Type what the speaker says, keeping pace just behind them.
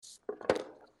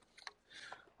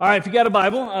All right, if you got a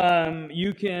Bible,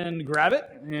 you can grab it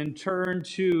and turn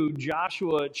to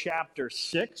Joshua chapter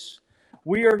 6.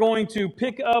 We are going to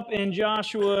pick up in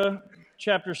Joshua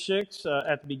chapter 6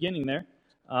 at the beginning there.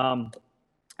 And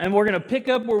we're going to pick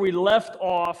up where we left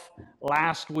off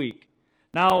last week.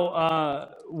 Now,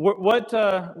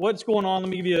 what's going on? Let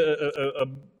me give you a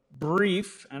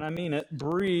brief, and I mean it,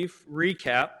 brief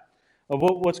recap of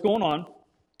what's going on.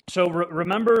 So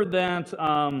remember that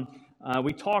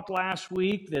we talked last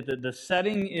week that the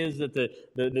setting is that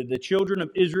the children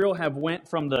of Israel have went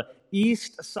from the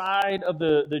east side of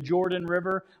the Jordan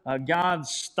River. God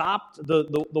stopped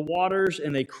the waters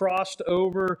and they crossed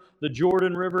over the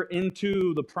Jordan River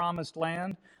into the promised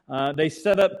land. They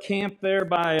set up camp there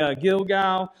by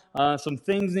Gilgal. Some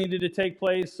things needed to take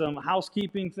place. Some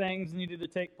housekeeping things needed to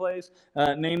take place,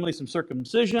 namely some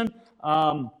circumcision.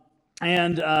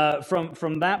 And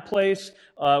from that place,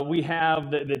 we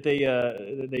have that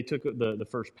they took the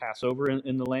first Passover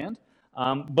in the land.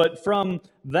 But from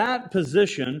that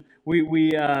position,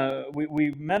 we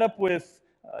met up with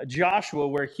Joshua,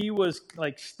 where he was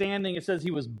like standing. It says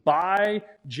he was by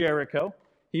Jericho.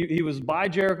 He was by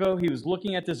Jericho. He was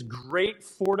looking at this great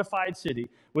fortified city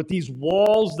with these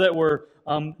walls that were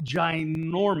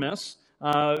ginormous.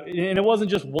 And it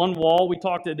wasn't just one wall. We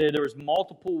talked today. There was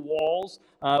multiple walls,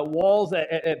 walls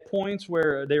at points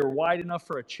where they were wide enough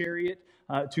for a chariot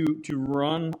to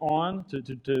run on,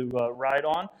 to ride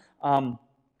on.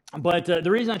 But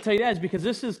the reason I tell you that is because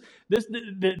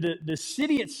the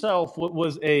city itself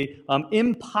was a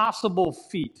impossible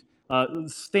feat.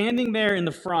 Standing there in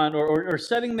the front, or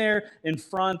sitting there in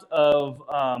front of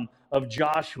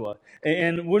Joshua,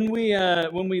 and when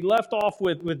we left off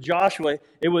with Joshua,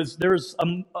 there was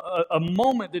a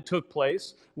moment that took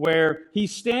place where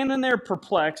he's standing there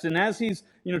perplexed, and as he's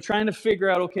trying to figure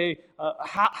out, okay,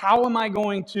 how am I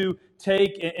going to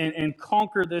take and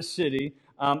conquer this city?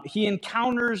 He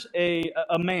encounters a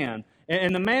man.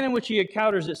 And the man in which he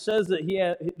encounters, it says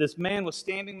that this man was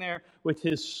standing there with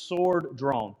his sword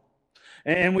drawn.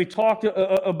 And we talked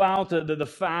about the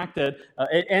fact that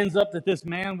it ends up that this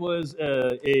man was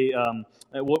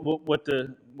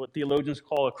what theologians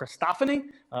call a Christophany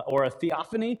or a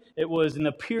theophany. It was an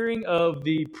appearing of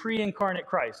the pre-incarnate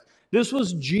Christ. This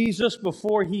was Jesus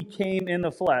before he came in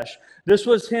the flesh. This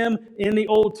was him in the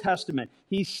Old Testament.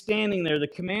 He's standing there. The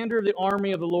commander of the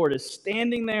army of the Lord is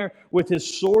standing there with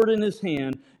his sword in his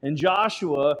hand. And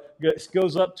Joshua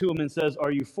goes up to him and says,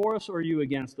 "Are you for us or are you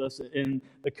against us?" And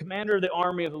the commander of the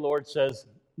army of the Lord says,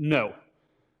 "No."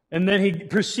 And then he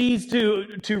proceeds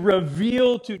to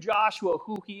reveal to Joshua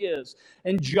who he is.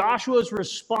 And Joshua's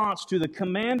response to the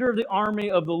commander of the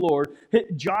army of the Lord,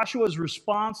 Joshua's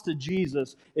response to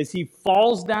Jesus, is he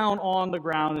falls down on the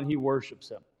ground and he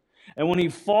worships him. And when he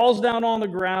falls down on the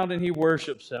ground and he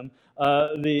worships him,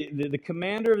 the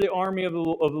commander of the army of the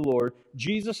Lord,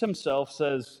 Jesus himself,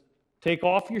 says, "Take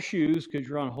off your shoes because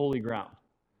you're on holy ground."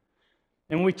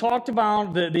 And we talked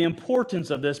about the importance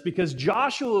of this because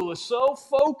Joshua was so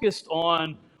focused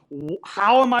on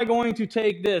how am I going to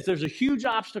take this? There's a huge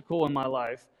obstacle in my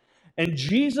life. And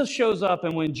Jesus shows up,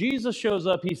 and when Jesus shows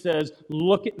up, he says,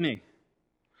 "Look at me.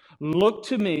 Look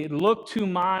to me. Look to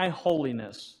my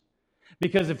holiness."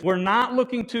 Because if we're not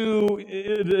looking to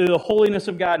the holiness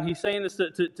of God, and he's saying this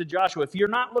to Joshua, if you're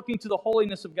not looking to the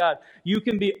holiness of God, you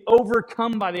can be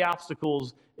overcome by the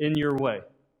obstacles in your way.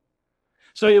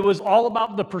 So it was all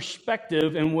about the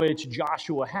perspective in which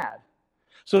Joshua had.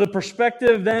 So the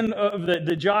perspective then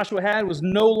that Joshua had was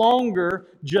no longer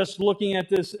just looking at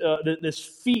this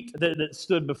feat that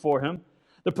stood before him.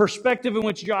 The perspective in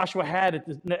which Joshua had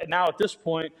at this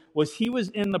point was he was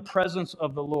in the presence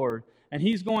of the Lord, and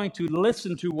he's going to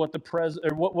listen to what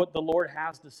the Lord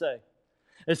has to say.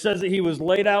 It says that he was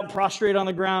laid out, prostrate on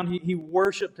the ground. He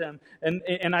worshipped him.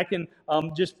 And I can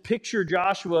just picture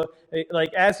Joshua,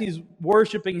 like as he's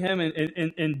worshiping him,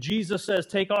 and Jesus says,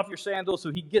 "Take off your sandals."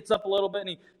 So he gets up a little bit and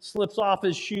he slips off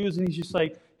his shoes, and he's just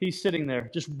like, he's sitting there,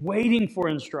 just waiting for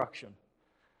instruction.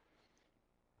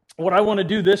 What I want to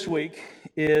do this week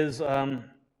is I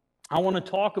want to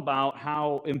talk about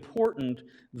how important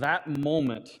that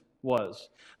moment was.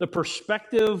 The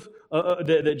perspective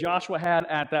that Joshua had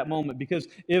at that moment. Because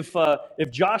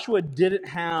if Joshua didn't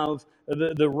have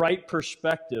the right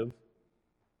perspective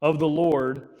of the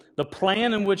Lord, the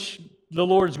plan in which the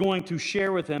Lord is going to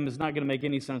share with him is not going to make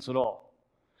any sense at all.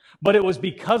 But it was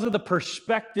because of the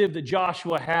perspective that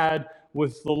Joshua had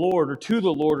with the Lord, or to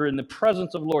the Lord, or in the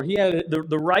presence of the Lord. He had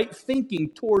the right thinking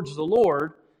towards the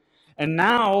Lord. And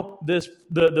now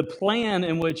the plan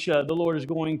in which the Lord is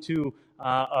going to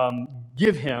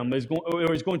give him, is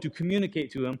going to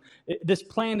communicate to him. This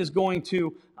plan is going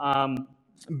to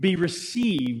be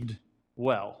received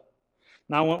well.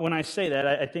 Now, when I say that,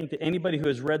 I think that anybody who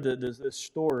has read this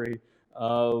story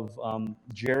of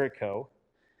Jericho,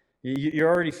 you're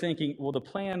already thinking, well, the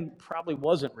plan probably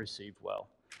wasn't received well.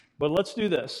 But let's do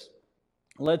this.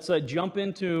 Let's jump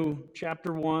into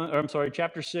chapter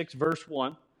 6, verse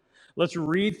 1. Let's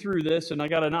read through this, and I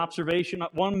got an observation,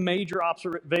 one major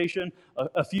observation,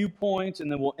 a few points,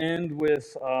 and then we'll end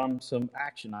with some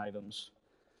action items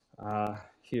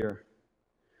here.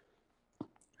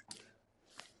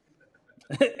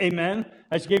 Amen?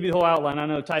 I just gave you the whole outline. I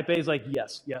know type A is like,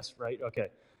 yes, right? Okay,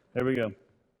 there we go.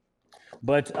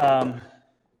 But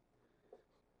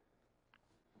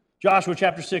Joshua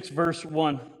chapter 6, verse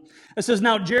 1. It says,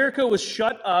 "Now Jericho was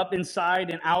shut up inside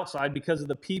and outside because of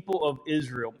the people of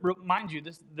Israel." Mind you,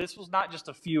 this was not just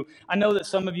a few. I know that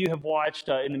some of you have watched,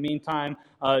 in the meantime,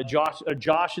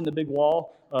 Josh and the Big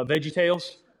Wall,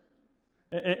 VeggieTales.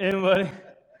 Anybody?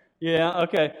 Yeah,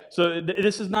 okay. So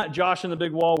this is not Josh and the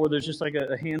Big Wall where there's just like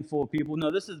a handful of people. No,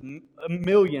 this is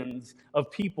millions of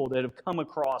people that have come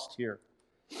across here.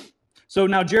 So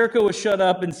now Jericho was shut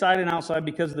up inside and outside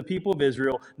because of the people of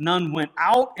Israel. None went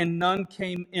out and none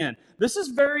came in. This is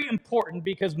very important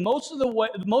because most of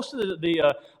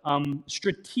the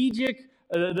strategic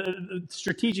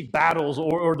battles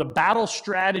or the battle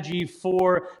strategy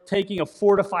for taking a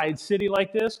fortified city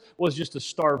like this was just to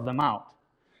starve them out.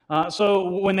 So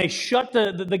when they shut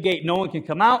the gate, no one can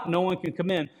come out, no one can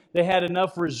come in. They had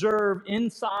enough reserve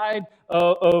inside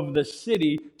of the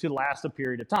city to last a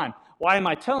period of time. Why am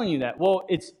I telling you that? Well,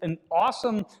 it's an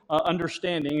awesome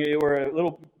understanding, or a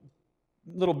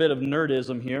little bit of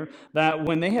nerdism here, that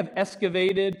when they have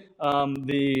excavated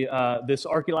this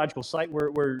archaeological site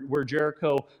where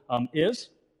Jericho is,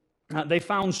 they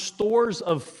found stores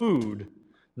of food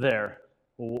there.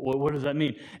 What does that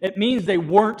mean? It means they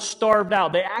weren't starved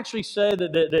out. They actually said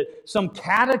that some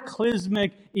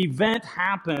cataclysmic event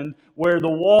happened where the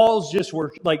walls just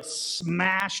were like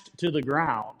smashed to the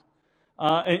ground.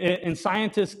 And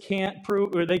scientists can't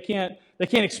prove, or they can't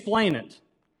explain it.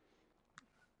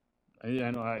 I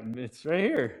know it's right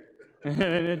here.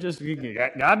 It just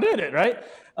God did it, right?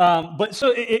 But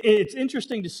so it's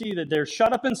interesting to see that they're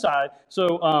shut up inside.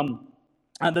 So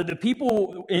the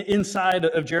people inside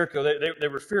of Jericho, they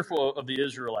were fearful of the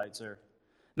Israelites there,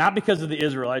 not because of the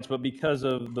Israelites, but because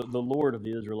of the Lord of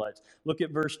the Israelites. Look at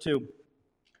verse 2.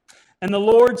 "And the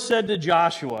Lord said to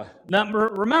Joshua," now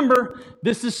remember,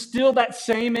 this is still that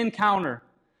same encounter.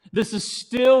 This is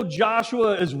still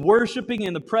Joshua is worshiping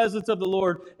in the presence of the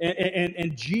Lord,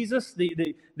 and Jesus,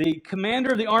 the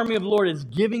commander of the army of the Lord, is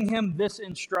giving him this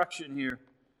instruction here. It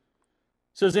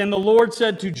says, "And the Lord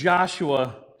said to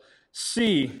Joshua,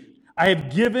 see, I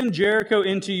have given Jericho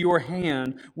into your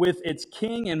hand with its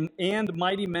king and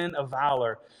mighty men of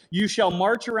valor. You shall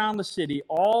march around the city,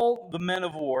 all the men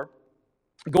of war,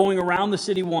 going around the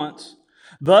city once.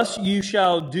 Thus you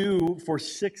shall do for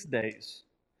 6 days.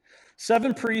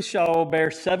 7 priests shall bear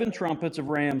 7 trumpets of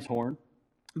ram's horn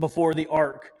before the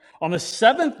ark. On the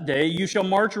 7th day you shall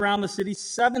march around the city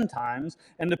 7 times,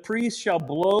 and the priests shall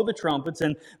blow the trumpets.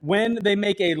 And when they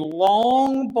make a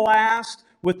long blast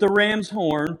with the ram's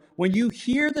horn, when you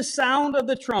hear the sound of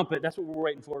the trumpet," that's what we're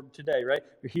waiting for today, right?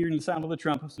 You're hearing the sound of the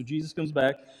trumpet, so Jesus comes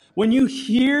back. "When you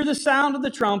hear the sound of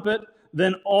the trumpet,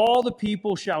 then all the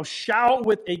people shall shout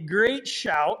with a great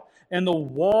shout, and the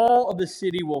wall of the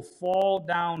city will fall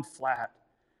down flat.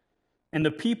 And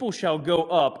the people shall go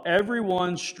up, every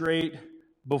one straight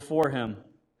before him."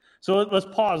 So let's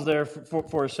pause there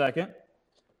for a second.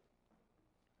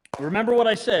 Remember what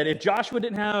I said. If Joshua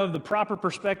didn't have the proper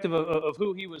perspective of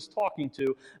who he was talking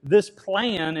to, this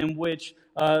plan in which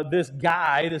this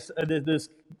guy, the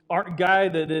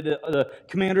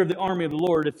commander of the army of the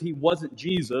Lord, if he wasn't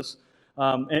Jesus,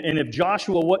 and if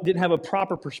Joshua didn't have a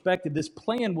proper perspective, this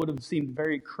plan would have seemed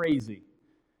very crazy.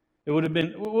 It would have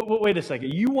been, wait a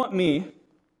second, you want me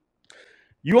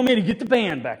to get the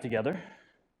band back together,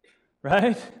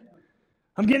 right?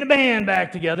 I'm getting the band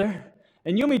back together,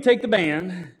 and you want me to take the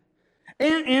band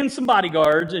and some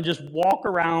bodyguards and just walk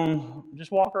around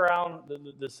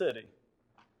the city.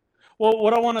 Well,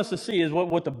 what I want us to see is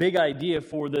what the big idea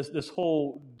for this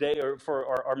whole day, or for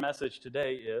our message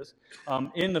today, is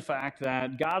in the fact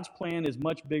that God's plan is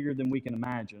much bigger than we can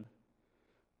imagine,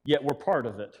 yet we're part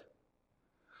of it.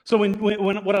 So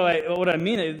what I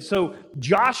mean is, so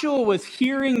Joshua was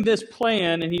hearing this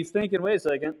plan and he's thinking, wait a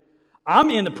second,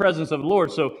 I'm in the presence of the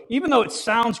Lord. So even though it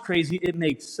sounds crazy, it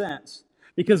makes sense.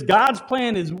 Because God's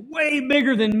plan is way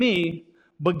bigger than me,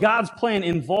 but God's plan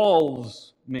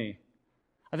involves me.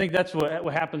 I think that's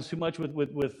what happens too much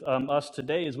with us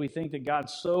today is we think that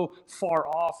God's so far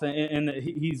off and that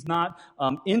He's not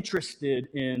interested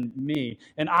in me.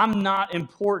 And I'm not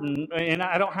important and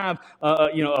I don't have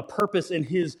a purpose in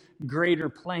His greater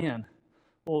plan.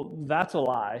 Well, that's a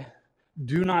lie.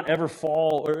 Do not ever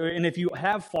fall, and if you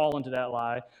have fallen to that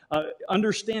lie,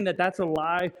 understand that that's a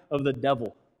lie of the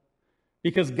devil.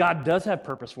 Because God does have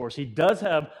purpose for us. He does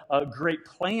have a great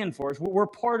plan for us. We're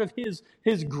part of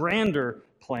His grander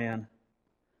plan.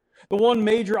 The one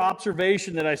major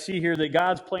observation that I see here, that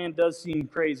God's plan does seem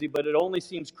crazy, but it only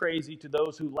seems crazy to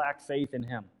those who lack faith in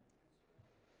Him.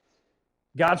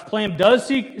 God's plan does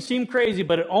seem crazy,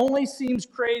 but it only seems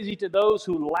crazy to those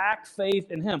who lack faith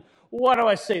in Him. Why do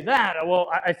I say that? Well,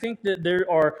 I think that there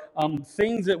are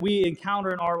things that we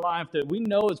encounter in our life that we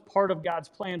know is part of God's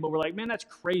plan, but we're like, man, that's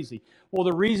crazy. Well,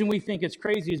 the reason we think it's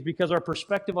crazy is because our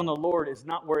perspective on the Lord is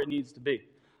not where it needs to be.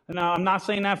 Now, I'm not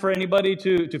saying that for anybody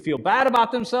to feel bad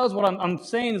about themselves. What I'm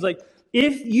saying is, like,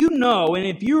 if you know, and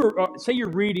if you say you're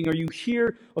reading or you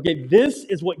hear, okay, this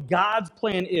is what God's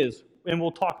plan is, and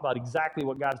we'll talk about exactly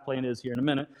what God's plan is here in a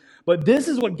minute. But this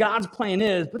is what God's plan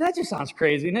is, but that just sounds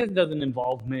crazy, and it doesn't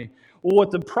involve me. Well, what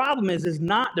the problem is there's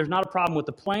not a problem with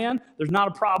the plan. There's not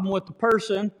a problem with the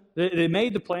person that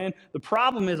made the plan. The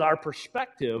problem is our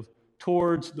perspective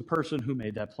towards the person who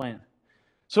made that plan.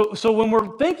 So when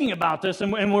we're thinking about this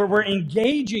and we're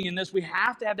engaging in this, we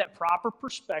have to have that proper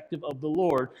perspective of the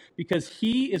Lord, because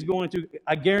He is going to,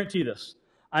 I guarantee this,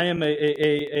 I am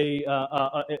a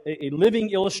living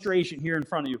illustration here in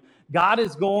front of you. God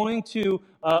is going to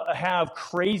have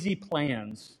crazy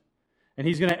plans, and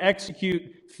He's going to execute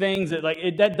things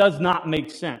that does not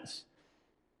make sense.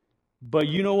 But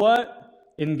you know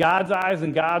what? In God's eyes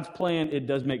and God's plan, it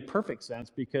does make perfect sense,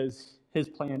 because His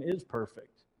plan is perfect.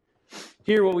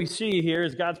 Here, what we see here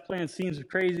is God's plan seems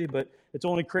crazy, but it's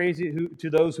only crazy to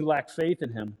those who lack faith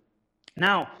in Him.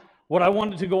 Now, what I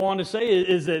wanted to go on to say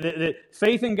is that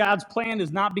faith in God's plan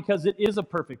is not because it is a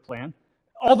perfect plan.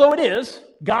 Although it is,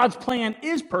 God's plan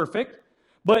is perfect.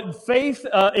 But faith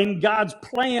in God's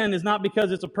plan is not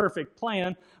because it's a perfect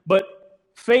plan. But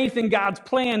faith in God's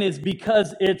plan is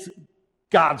because it's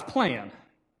God's plan.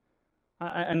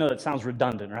 I know that sounds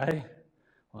redundant, right?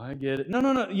 Well, I get it.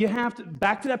 No. You have to,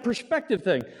 back to that perspective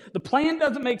thing. The plan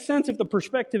doesn't make sense if the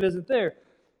perspective isn't there.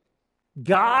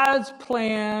 God's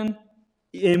plan.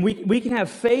 And we can have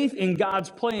faith in God's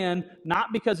plan,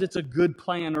 not because it's a good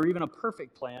plan or even a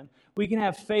perfect plan. We can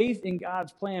have faith in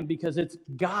God's plan because it's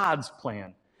God's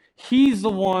plan. He's the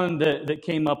one that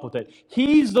came up with it.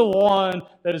 He's the one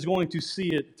that is going to see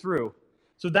it through.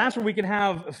 So that's where we can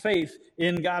have faith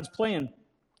in God's plan.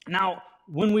 Now,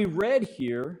 when we read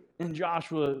here in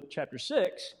Joshua chapter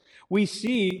 6, we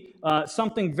see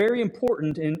something very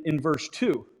important in verse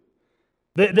 2.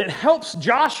 That helps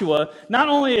Joshua. Not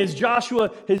only is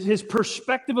Joshua, his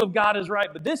perspective of God is right,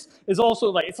 but this is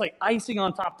also it's like icing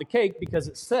on top of the cake, because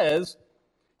it says,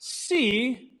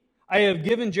 "See, I have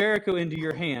given Jericho into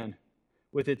your hand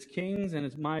with its kings and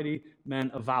its mighty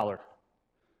men of valor."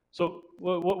 So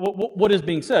what is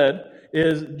being said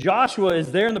is Joshua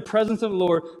is there in the presence of the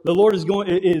Lord. The Lord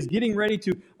is getting ready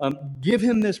to give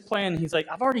him this plan. He's like,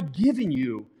 I've already given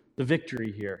you the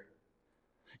victory here.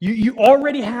 You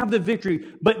already have the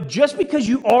victory, but just because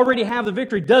you already have the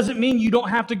victory doesn't mean you don't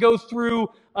have to go through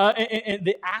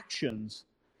the actions.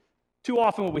 Too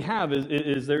often what we have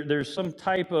is there's some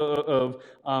type of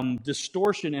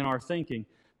distortion in our thinking,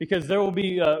 because there will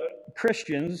be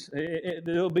Christians,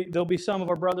 there'll be some of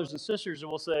our brothers and sisters that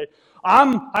will say,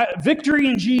 victory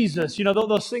in Jesus.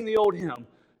 They'll sing the old hymn.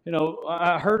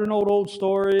 I heard an old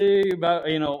story about,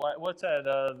 what's that,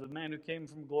 the man who came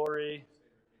from glory.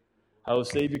 How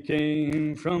Savior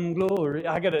came from glory.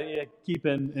 I got to keep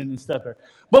in step here.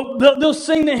 But they'll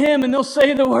sing the hymn and they'll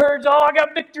say the words, I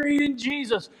got victory in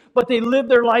Jesus. But they live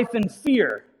their life in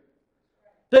fear.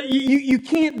 That you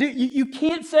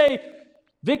can't say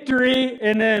victory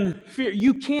and then fear.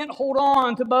 You can't hold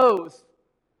on to both.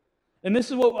 And this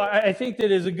is what I think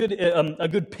that is a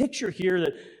good picture here,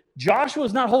 that Joshua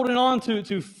is not holding on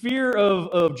to fear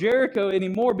of Jericho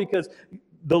anymore, because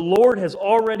the Lord has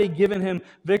already given him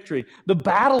victory. The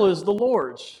battle is the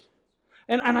Lord's.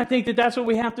 And I think that's what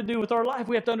we have to do with our life.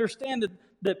 We have to understand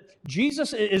that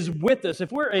Jesus is with us.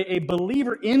 If we're a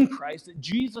believer in Christ, that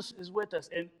Jesus is with us.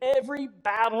 In every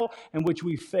battle in which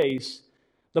we face,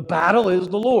 the battle is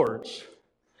the Lord's.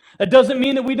 That doesn't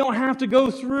mean that we don't have to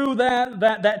go through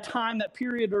that time, that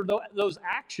period, or those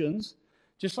actions.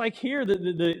 Just like here,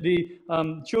 the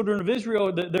children of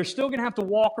Israel, they're still going to have to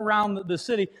walk around the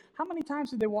city. How many times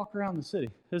did they walk around the city?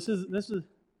 This is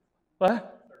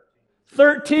what?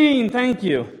 13, thank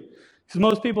you. Because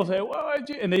most people say, well,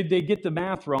 and they get the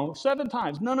math wrong 7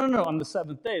 times. No. On the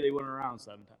 7th day, they went around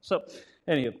 7 times. So,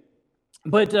 anyway.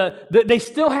 But they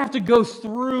still have to go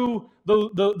through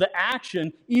the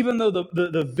action, even though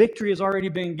the victory has already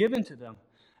been given to them.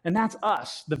 And that's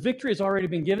us. The victory has already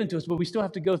been given to us, but we still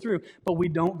have to go through. But we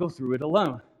don't go through it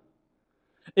alone.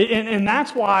 And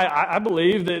that's why I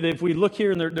believe that if we look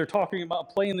here and they're talking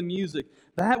about playing the music,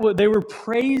 they were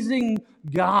praising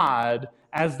God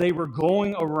as they were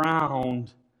going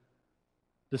around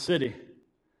the city.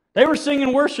 They were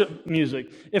singing worship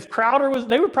music. If Crowder was,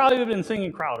 they would probably have been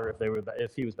singing Crowder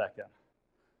if he was back then.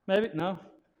 Maybe? No?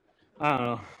 I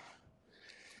don't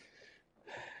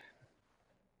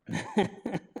know.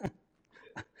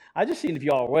 I just seen if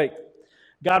y'all are awake.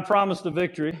 God promised the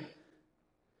victory,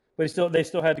 but they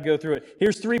still had to go through it.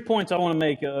 Here's 3 points I want to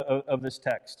make of this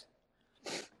text.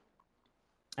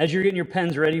 As you're getting your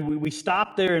pens ready, we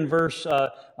stop there in verse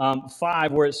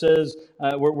 5 where it says,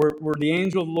 where the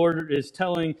angel of the Lord is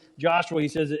telling Joshua, he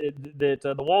says that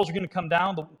the walls are going to come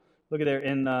down. Look at there.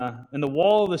 And the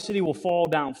wall of the city will fall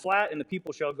down flat, and the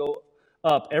people shall go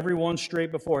up, every one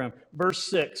straight before him. Verse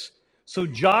 6, so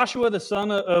Joshua the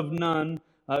son of Nun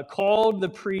called the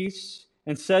priests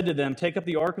and said to them, take up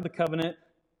the ark of the covenant,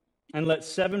 and let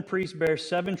 7 priests bear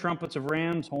 7 trumpets of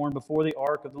ram's horn before the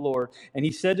ark of the Lord. And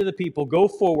he said to the people, go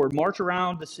forward, march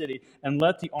around the city, and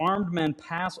let the armed men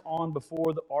pass on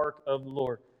before the ark of the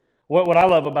Lord. What I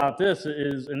love about this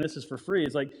is, and this is for free,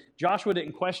 is like Joshua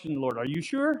didn't question the Lord. Are you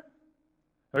sure?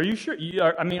 Are you sure?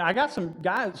 I got some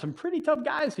guys, some pretty tough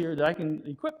guys here that I can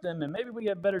equip them, and maybe we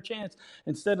get a better chance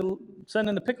instead of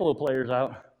sending the piccolo players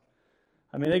out.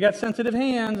 I mean, they got sensitive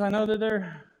hands. I know that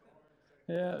they're...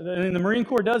 Yeah, and the Marine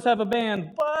Corps does have a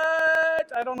band,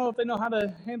 but I don't know if they know how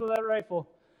to handle that rifle.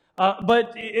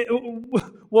 But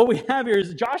what we have here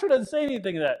is Joshua doesn't say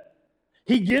anything of that.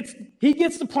 He gets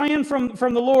the plan from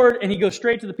the Lord, and he goes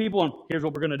straight to the people, and here's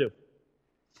what we're going to do.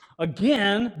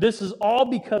 Again, this is all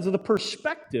because of the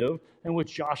perspective in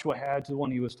which Joshua had to the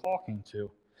one he was talking to.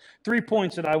 3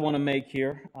 points that I want to make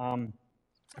here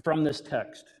from this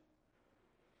text.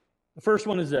 The first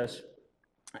one is this.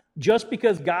 Just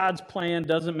because God's plan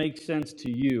doesn't make sense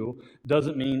to you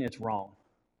doesn't mean it's wrong.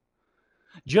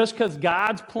 Just because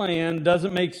God's plan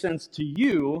doesn't make sense to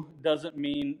you doesn't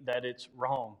mean that it's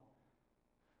wrong.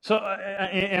 So,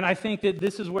 and I think that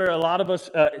this is where a lot of us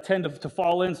tend to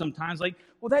fall in sometimes, like,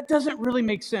 well, that doesn't really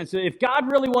make sense. If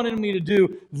God really wanted me to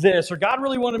do this, or God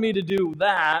really wanted me to do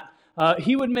that,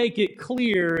 He would make it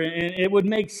clear and it would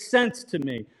make sense to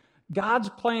me. God's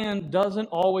plan doesn't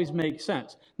always make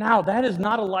sense. Now, that is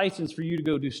not a license for you to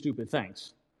go do stupid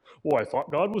things. Well, I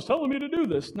thought God was telling me to do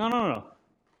this. No.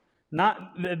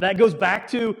 That goes back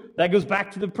to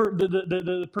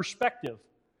the perspective.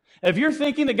 If you're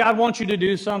thinking that God wants you to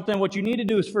do something, what you need to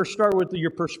do is first start with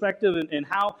your perspective and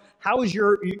how is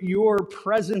your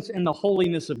presence in the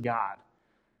holiness of God.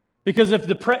 Because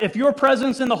if your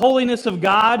presence in the holiness of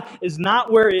God is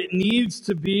not where it needs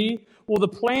to be, well, the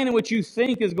plan in which you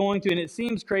think is going to, and it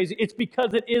seems crazy, it's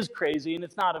because it is crazy and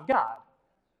it's not of God.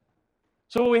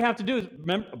 So what we have to do is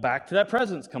remember, back to that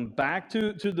presence. Come back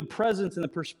to the presence and the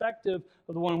perspective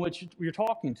of the one in which you're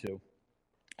talking to.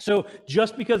 So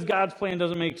just because God's plan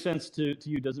doesn't make sense to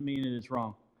you doesn't mean it is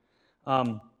wrong.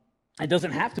 It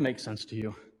doesn't have to make sense to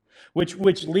you.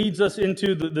 Which leads us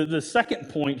into the second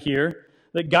point here,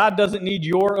 that God doesn't need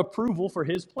your approval for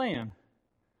His plan.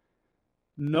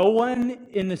 No one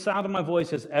in the sound of my voice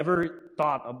has ever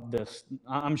thought of this,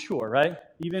 I'm sure, right?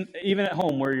 Even at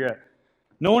home where you're at.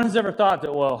 No one has ever thought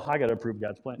that, well, I got to approve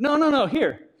God's plan. No,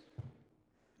 here.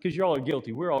 Because you all are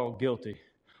guilty. We're all guilty.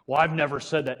 Well, I've never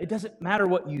said that. It doesn't matter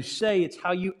what you say. It's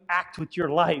how you act with your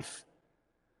life.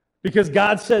 Because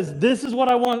God says, this is what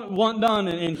I want done,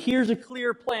 and here's a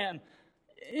clear plan.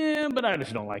 Yeah, but I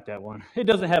just don't like that one. It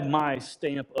doesn't have my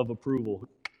stamp of approval.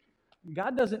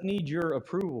 God doesn't need your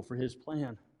approval for His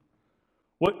plan.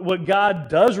 What God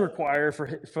does require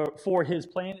for His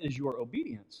plan is your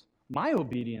obedience. My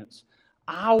obedience.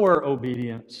 Our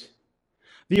obedience.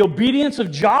 The obedience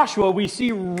of Joshua we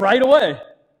see right away.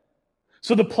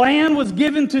 So the plan was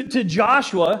given to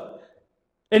Joshua,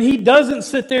 and he doesn't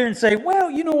sit there and say,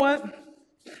 well, you know what?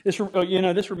 This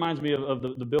reminds me of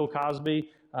the Bill Cosby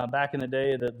back in the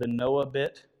day, the Noah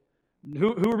bit.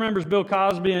 Who remembers Bill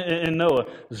Cosby and Noah?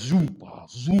 Zoompa,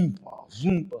 zoompa,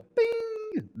 zoompa,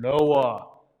 bing, Noah.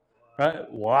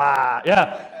 Right? Wow.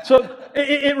 Yeah. So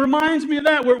it reminds me of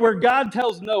that, where God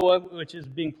tells Noah, which is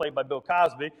being played by Bill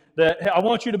Cosby, that hey, I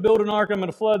want you to build an ark, I'm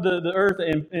going to flood the earth,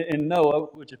 and Noah,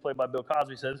 which is played by Bill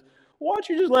Cosby, says, why don't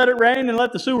you just let it rain and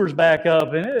let the sewers back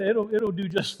up, and it'll do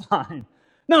just fine.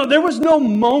 No, there was no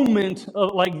moment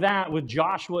like that with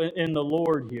Joshua and the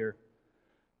Lord here.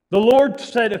 The Lord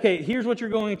said, okay, here's what you're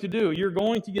going to do. You're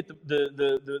going to get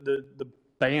the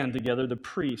band together, the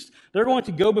priests. They're going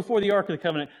to go before the Ark of the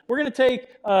Covenant. We're going to take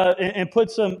and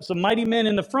put some mighty men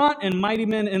in the front and mighty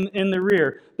men in the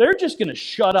rear. They're just going to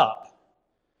shut up,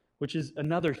 which is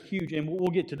another huge, and we'll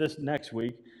get to this next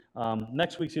week.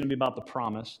 Next week's going to be about the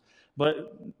promise.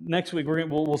 But next week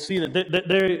we'll see that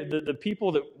the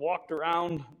people that walked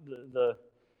around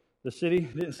the city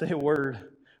didn't say a word,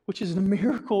 which is a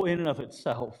miracle in and of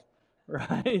itself,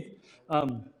 right?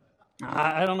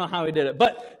 I don't know how he did it,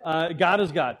 but God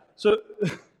is God. So,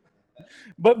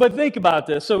 but think about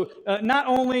this. So not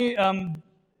only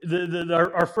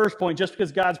our first point, just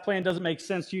because God's plan doesn't make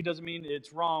sense to you doesn't mean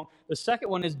it's wrong. The second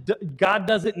one is God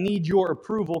doesn't need your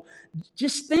approval.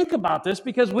 Just think about this,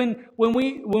 because when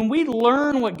we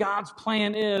learn what God's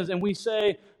plan is and we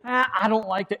say, I don't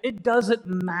like that, it doesn't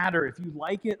matter if you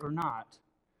like it or not.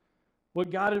 What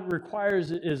God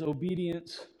requires is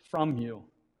obedience from you.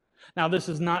 Now, this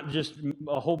is not just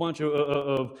a whole bunch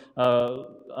of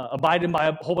abiding by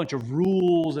a whole bunch of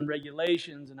rules and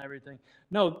regulations and everything.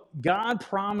 No, God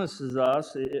promises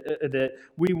us that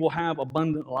we will have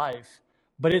abundant life,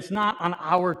 but it's not on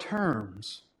our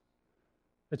terms.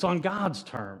 It's on God's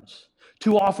terms.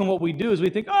 Too often what we do is we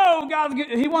think, oh, God,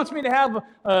 He wants me to have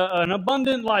an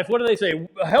abundant life. What do they say?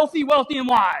 Healthy, wealthy, and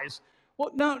wise.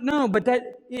 Well, no, but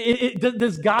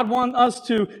does God want us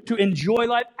to enjoy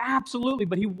life? Absolutely,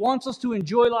 but He wants us to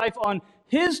enjoy life on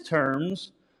His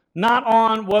terms, not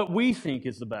on what we think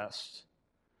is the best.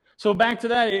 So back to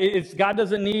that, God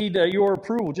doesn't need your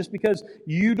approval. Just because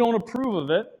you don't approve of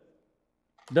it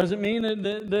doesn't mean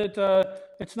that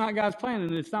it's not God's plan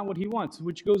and it's not what He wants,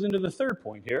 which goes into the third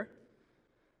point here.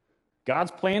 God's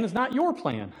plan is not your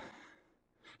plan.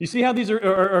 You see how these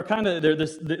are kind of,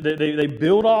 they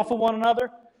build off of one another?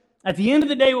 At the end of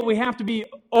the day, what we have to be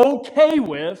okay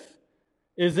with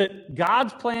is that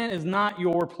God's plan is not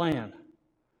your plan.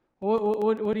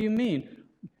 What do you mean?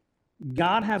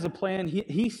 God has a plan.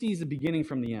 He sees the beginning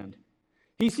from the end.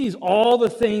 He sees all the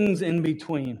things in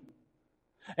between.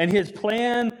 And His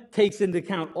plan takes into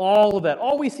account all of that.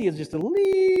 All we see is just a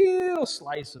little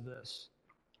slice of this.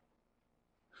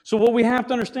 So what we have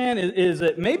to understand is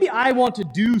that maybe I want to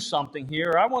do something here,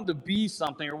 or I want to be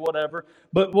something or whatever,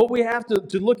 but what we have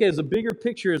to look at as a bigger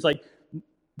picture is like,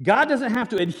 God doesn't have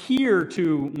to adhere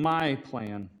to my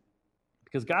plan,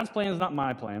 because God's plan is not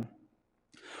my plan.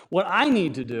 What I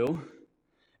need to do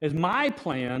is my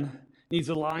plan needs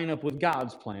to line up with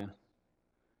God's plan,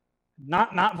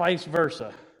 not vice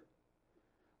versa.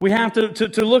 We have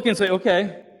to look and say,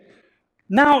 okay,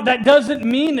 now, that doesn't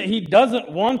mean that He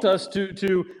doesn't want us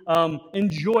to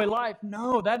enjoy life.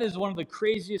 No, that is one of the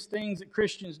craziest things that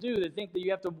Christians do. They think that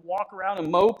you have to walk around and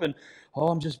mope and,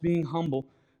 I'm just being humble.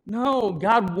 No,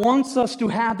 God wants us to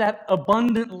have that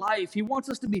abundant life. He wants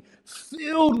us to be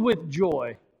filled with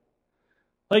joy.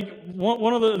 Like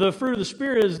one of the fruit of the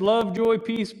Spirit is love, joy,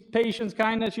 peace, patience,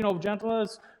 kindness,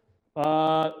 gentleness,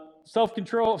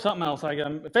 self-control, something else.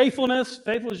 Faithfulness,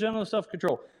 gentleness,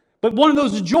 self-control. But one of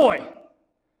those is joy.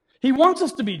 He wants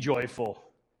us to be joyful.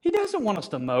 He doesn't want us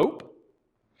to mope.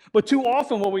 But too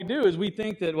often what we do is we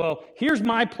think that, well, here's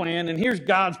my plan and here's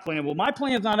God's plan. Well, my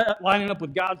plan's not lining up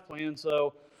with God's plan,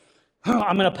 so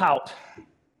I'm going to pout.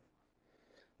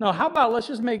 No, how about let's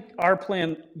just make our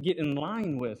plan get in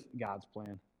line with God's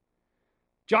plan?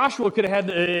 Joshua could have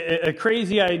had a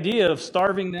crazy idea of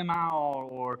starving them out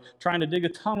or trying to dig a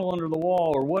tunnel under the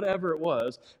wall or whatever it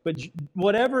was. But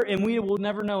whatever, and we will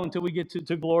never know until we get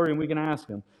to glory and we can ask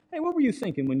Him, hey, what were you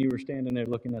thinking when you were standing there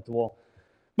looking at the wall?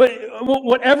 But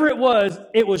whatever it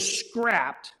was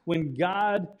scrapped when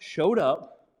God showed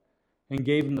up and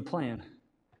gave him the plan.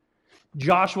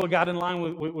 Joshua got in line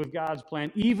with God's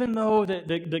plan, even though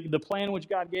the plan which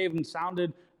God gave him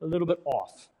sounded a little bit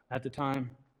off at the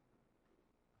time.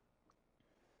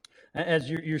 As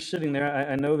you're sitting there,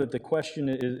 I know that the question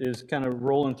is kind of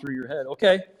rolling through your head.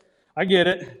 Okay, I get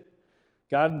it.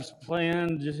 God's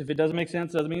plan, just if it doesn't make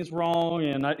sense, doesn't mean it's wrong,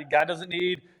 and God doesn't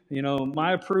need,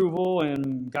 my approval,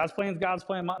 and God's plan is God's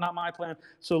plan, not my plan.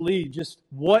 So Lee, just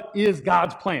what is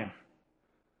God's plan?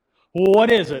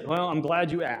 What is it? Well, I'm glad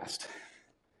you asked.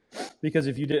 Because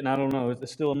if you didn't, I don't know.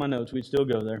 It's still in my notes. We'd still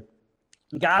go there.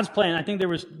 God's plan, I think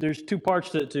there's two parts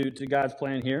to God's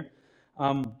plan here.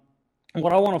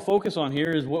 What I want to focus on here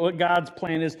is what God's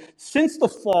plan is since the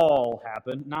fall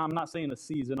happened. Now, I'm not saying a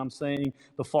season. I'm saying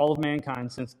the fall of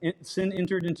mankind. Since sin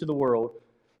entered into the world,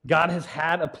 God has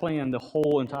had a plan the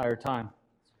whole entire time.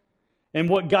 And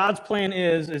what God's plan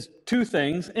is two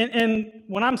things. And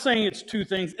when I'm saying it's two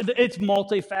things, it's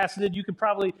multifaceted. You could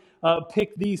probably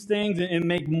pick these things and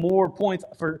make more points.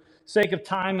 For sake of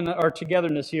time and our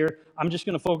togetherness here, I'm just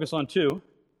going to focus on two.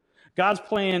 God's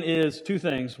plan is two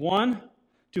things. One,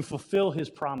 to fulfill his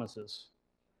promises.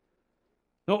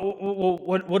 Well,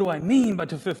 what do I mean by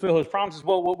to fulfill his promises?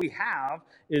 Well, what we have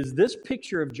is this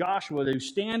picture of Joshua who's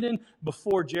standing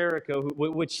before Jericho,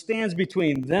 which stands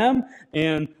between them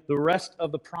and the rest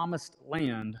of the promised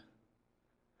land.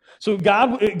 So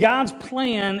God's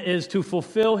plan is to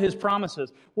fulfill his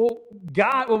promises. Well,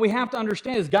 what we have to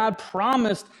understand is God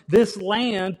promised this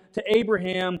land to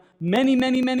Abraham many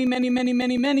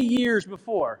years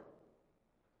before.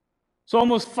 So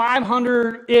almost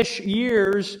 500-ish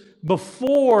years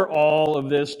before all of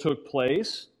this took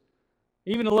place,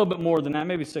 even a little bit more than that,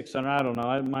 maybe 600, I don't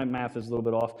know, my math is a little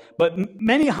bit off. But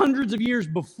many hundreds of years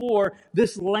before,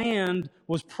 this land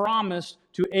was promised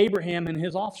to Abraham and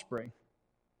his offspring.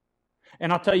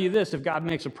 And I'll tell you this, if God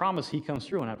makes a promise, he comes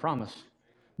through on that promise,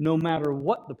 no matter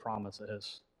what the promise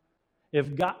is.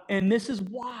 And this is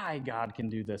why God can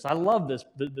do this. I love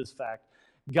this fact.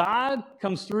 God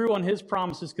comes through on his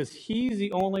promises because he's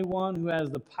the only one who has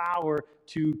the power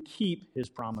to keep his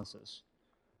promises.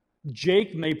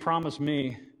 Jake may promise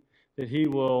me that he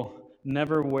will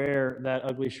never wear that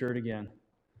ugly shirt again.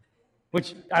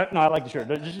 I like the shirt.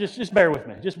 Just bear with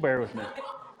me. Just bear with me.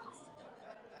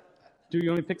 Do you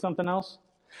want me to pick something else?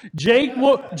 Jake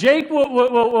will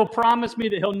promise me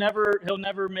that he'll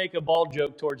never make a bald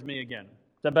joke towards me again.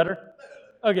 Is that better?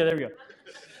 Okay, there we go.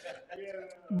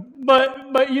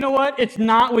 But you know what? It's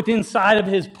not within inside of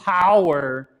his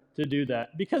power to do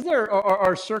that because there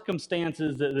are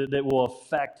circumstances that will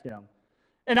affect him.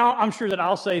 And I'm sure that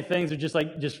I'll say things that just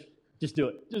do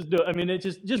it. Just do it. I mean,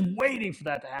 it's just waiting for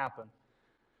that to happen.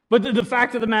 But the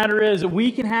fact of the matter is that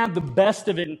we can have the best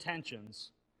of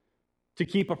intentions to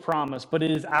keep a promise, but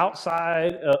it is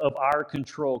outside of our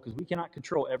control because we cannot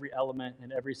control every element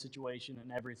and every situation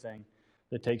and everything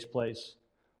that takes place.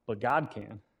 But God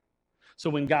can. So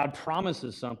when God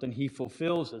promises something, he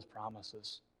fulfills his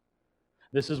promises.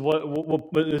 This is what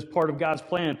is part of God's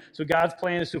plan. So God's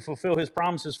plan is to fulfill his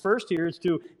promises. First here is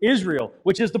to Israel,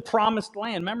 which is the promised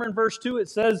land. Remember in verse 2 it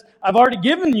says, I've already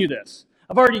given you this.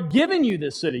 I've already given you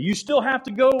this city. You still have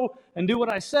to go and do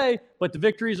what I say, but the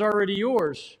victory is already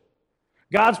yours.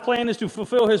 God's plan is to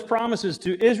fulfill his promises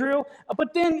to Israel,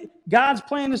 but then God's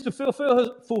plan is to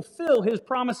fulfill his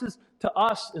promises to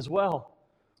us as well.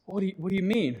 What do you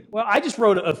mean? Well, I just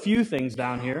wrote a few things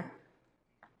down here.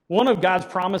 One of God's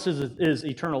promises is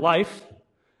eternal life.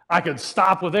 I could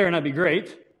stop with there and that'd be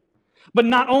great. But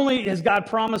not only has God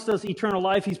promised us eternal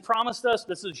life, he's promised us,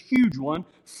 this is a huge one,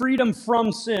 freedom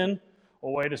from sin.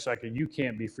 Oh, wait a second, you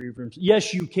can't be free from sin.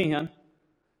 Yes, you can.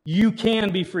 You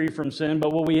can be free from sin,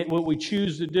 but what we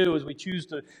choose to do is we choose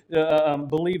to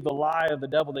believe the lie of the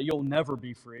devil that you'll never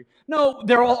be free. No,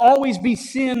 there will always be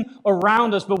sin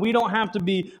around us, but we don't have to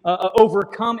be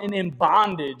overcome and in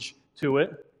bondage to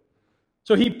it.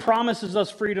 So he promises us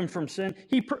freedom from sin.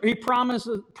 He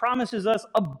promises us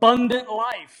abundant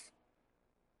life.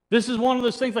 This is one of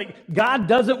those things, like God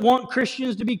doesn't want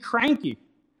Christians to be cranky.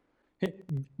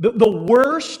 The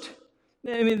worst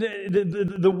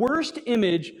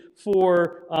image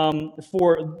for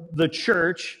the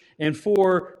church and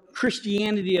for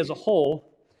Christianity as a whole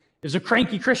is a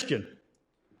cranky Christian.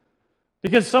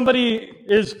 Because somebody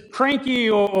is cranky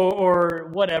or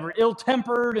whatever,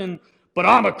 ill-tempered, but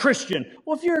I'm a Christian.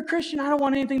 Well, if you're a Christian, I don't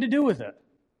want anything to do with it.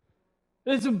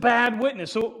 It's a bad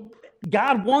witness. So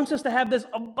God wants us to have this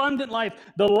abundant life,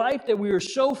 the life that we are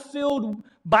so filled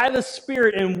by the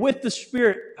Spirit and with the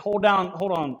Spirit. Hold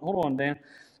on, Dan.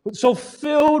 So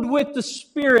filled with the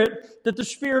Spirit that the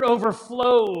Spirit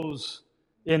overflows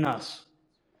in us.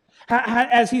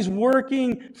 As he's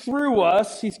working through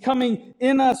us, he's coming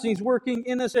in us, and he's working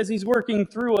in us as he's working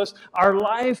through us. Our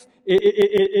life,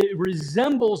 it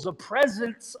resembles the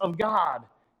presence of God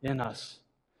in us.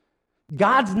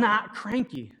 God's not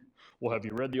cranky. Well, have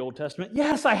you read the Old Testament?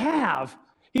 Yes, I have.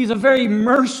 He's a very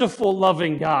merciful,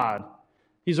 loving God.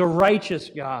 He's a righteous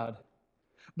God.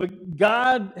 But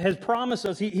God has promised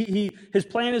us, his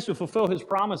plan is to fulfill his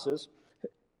promises.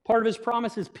 Part of his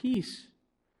promise is peace.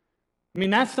 I mean,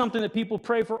 that's something that people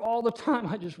pray for all the time.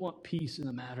 I just want peace in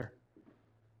the matter.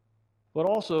 But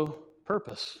also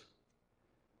purpose.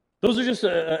 Those are just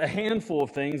a handful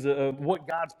of things of what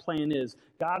God's plan is.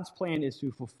 God's plan is to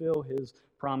fulfill his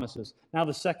promises. Now,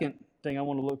 the second thing I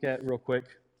want to look at real quick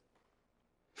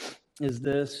is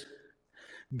this.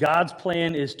 God's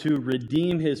plan is to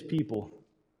redeem his people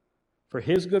for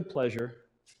his good pleasure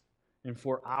and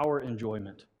for our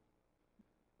enjoyment.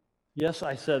 Yes,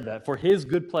 I said that. For his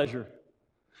good pleasure.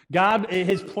 God,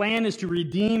 his plan is to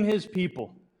redeem his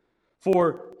people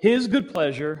for his good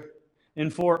pleasure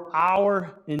and for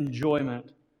our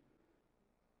enjoyment.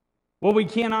 What we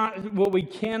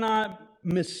cannot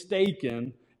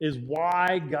mistaken is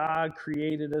why God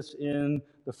created us in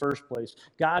the first place.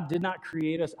 God did not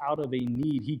create us out of a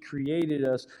need. He created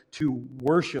us to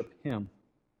worship him.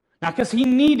 Not because he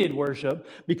needed worship,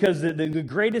 because the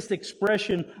greatest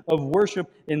expression of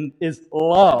worship is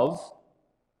love.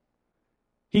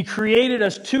 He created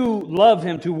us to love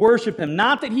him, to worship him.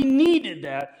 Not that he needed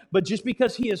that, but just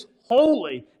because he is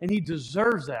holy and he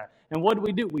deserves that. And what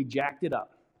do? We jacked it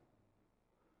up.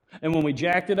 And when we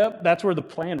jacked it up, that's where the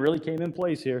plan really came in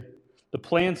place here. The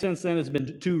plan since then has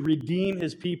been to redeem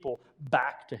his people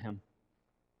back to him.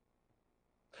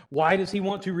 Why does he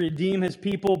want to redeem his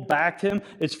people back to him?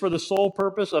 It's for the sole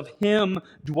purpose of him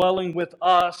dwelling with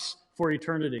us for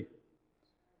eternity.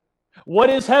 What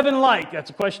is heaven like? That's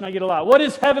a question I get a lot. What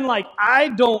is heaven like? I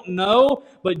don't know,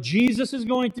 but Jesus is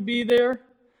going to be there,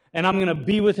 and I'm going to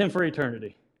be with him for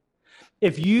eternity.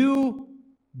 If you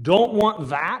don't want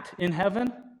that in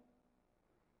heaven,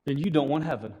 then you don't want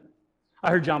heaven. I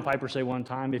heard John Piper say one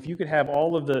time, if you could have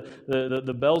all of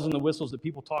the bells and the whistles that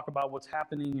people talk about what's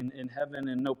happening in heaven,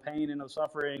 and no pain and no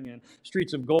suffering and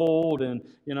streets of gold and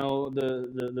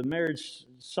the marriage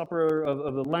supper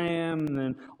of the Lamb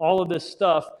and all of this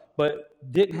stuff, but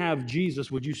didn't have Jesus,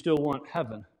 would you still want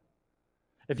heaven?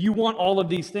 If you want all of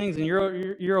these things and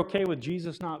you're okay with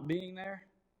Jesus not being there,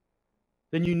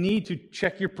 then you need to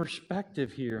check your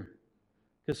perspective here,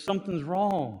 because something's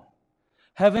wrong.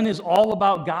 Heaven is all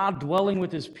about God dwelling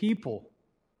with his people.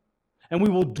 And we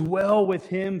will dwell with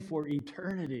him for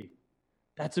eternity.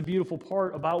 That's a beautiful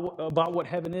part about what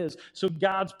heaven is. So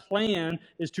God's plan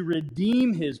is to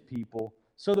redeem his people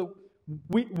so that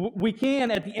we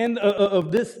can, at the end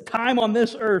of this time on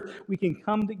this earth, we can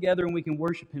come together and we can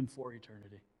worship him for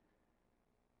eternity.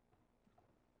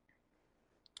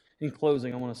 In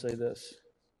closing, I want to say this.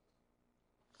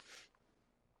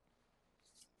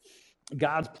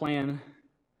 God's plan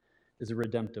is a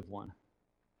redemptive one.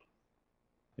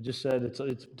 I just said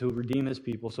it's to redeem his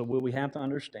people. So what we have to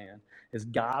understand is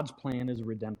God's plan is a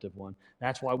redemptive one.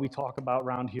 That's why we talk about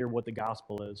around here what the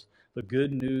gospel is. The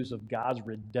good news of God's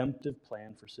redemptive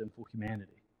plan for sinful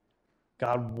humanity.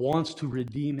 God wants to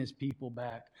redeem his people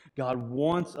back. God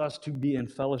wants us to be in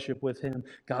fellowship with him.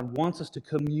 God wants us to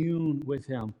commune with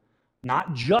him.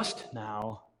 Not just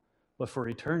now, but for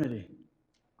eternity.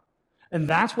 And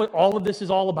that's what all of this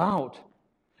is all about.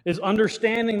 Is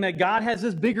understanding that God has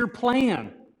this bigger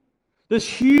plan. This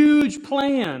huge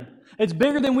plan. It's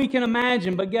bigger than we can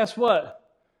imagine, but guess what?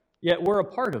 Yet we're a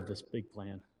part of this big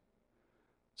plan.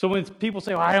 So when people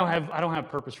say, well, I don't have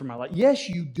purpose for my life. Yes,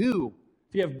 you do.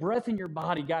 If you have breath in your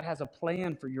body, God has a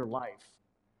plan for your life.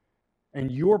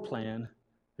 And your plan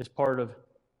is part of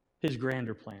his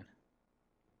grander plan.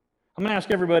 I'm going to ask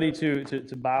everybody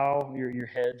to bow your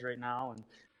heads right now. And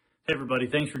hey everybody,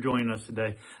 thanks for joining us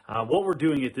today. What we're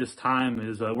doing at this time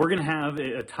is we're going to have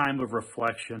a time of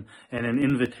reflection and an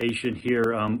invitation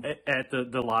here at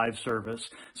the live service.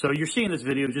 So you're seeing this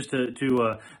video just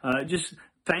to just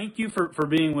thank you for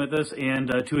being with us, and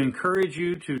to encourage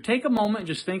you to take a moment and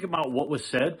just think about what was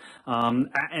said,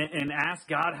 and ask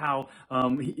God how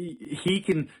he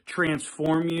can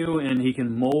transform you and he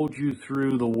can mold you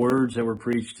through the words that were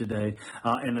preached today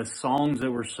and the songs that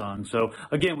were sung. So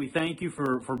again, we thank you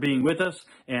for being with us,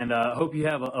 and hope you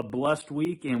have a blessed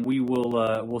week, and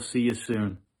we'll see you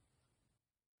soon.